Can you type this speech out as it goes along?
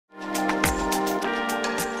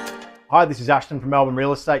Hi, this is Ashton from Melbourne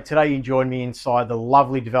Real Estate. Today you join me inside the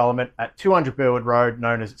lovely development at 200 Burwood Road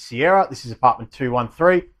known as Sierra. This is apartment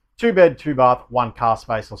 213, 2 bed, 2 bath, 1 car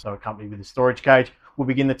space, also accompanied with a storage cage. We'll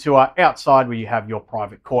begin the tour outside where you have your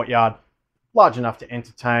private courtyard, large enough to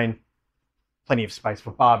entertain, plenty of space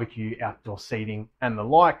for barbecue, outdoor seating and the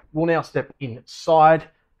like. We'll now step inside.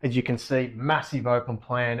 As you can see, massive open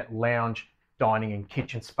plan lounge, dining and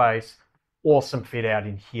kitchen space. Awesome fit out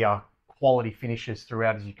in here. Quality finishes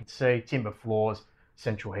throughout, as you can see, timber floors,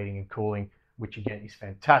 central heating and cooling, which again is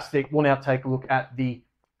fantastic. We'll now take a look at the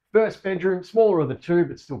first bedroom, smaller of the two,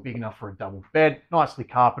 but still big enough for a double bed, nicely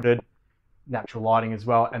carpeted, natural lighting as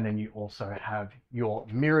well. And then you also have your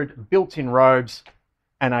mirrored built-in robes,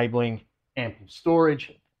 enabling ample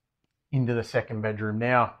storage into the second bedroom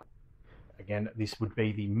now. Again, this would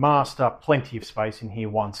be the master, plenty of space in here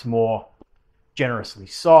once more, generously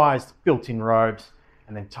sized, built-in robes.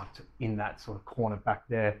 And then tucked in that sort of corner back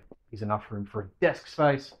there is enough room for a desk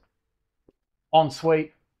space.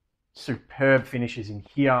 Ensuite, superb finishes in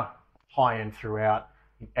here, high end throughout,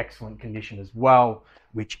 in excellent condition as well,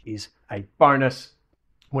 which is a bonus.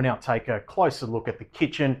 We'll now take a closer look at the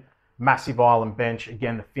kitchen. Massive island bench.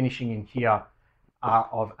 Again, the finishing in here are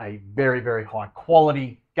of a very, very high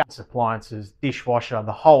quality. Gas appliances, dishwasher,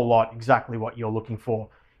 the whole lot, exactly what you're looking for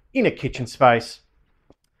in a kitchen space.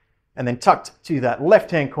 And then tucked to that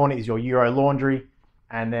left-hand corner is your Euro laundry,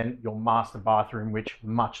 and then your master bathroom, which,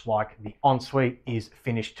 much like the ensuite, is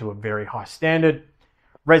finished to a very high standard.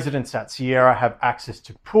 Residents at Sierra have access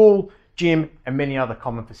to pool, gym, and many other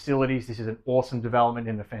common facilities. This is an awesome development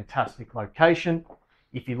in a fantastic location.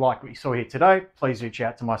 If you like what you saw here today, please reach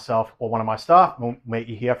out to myself or one of my staff. We'll meet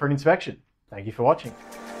you here for an inspection. Thank you for watching.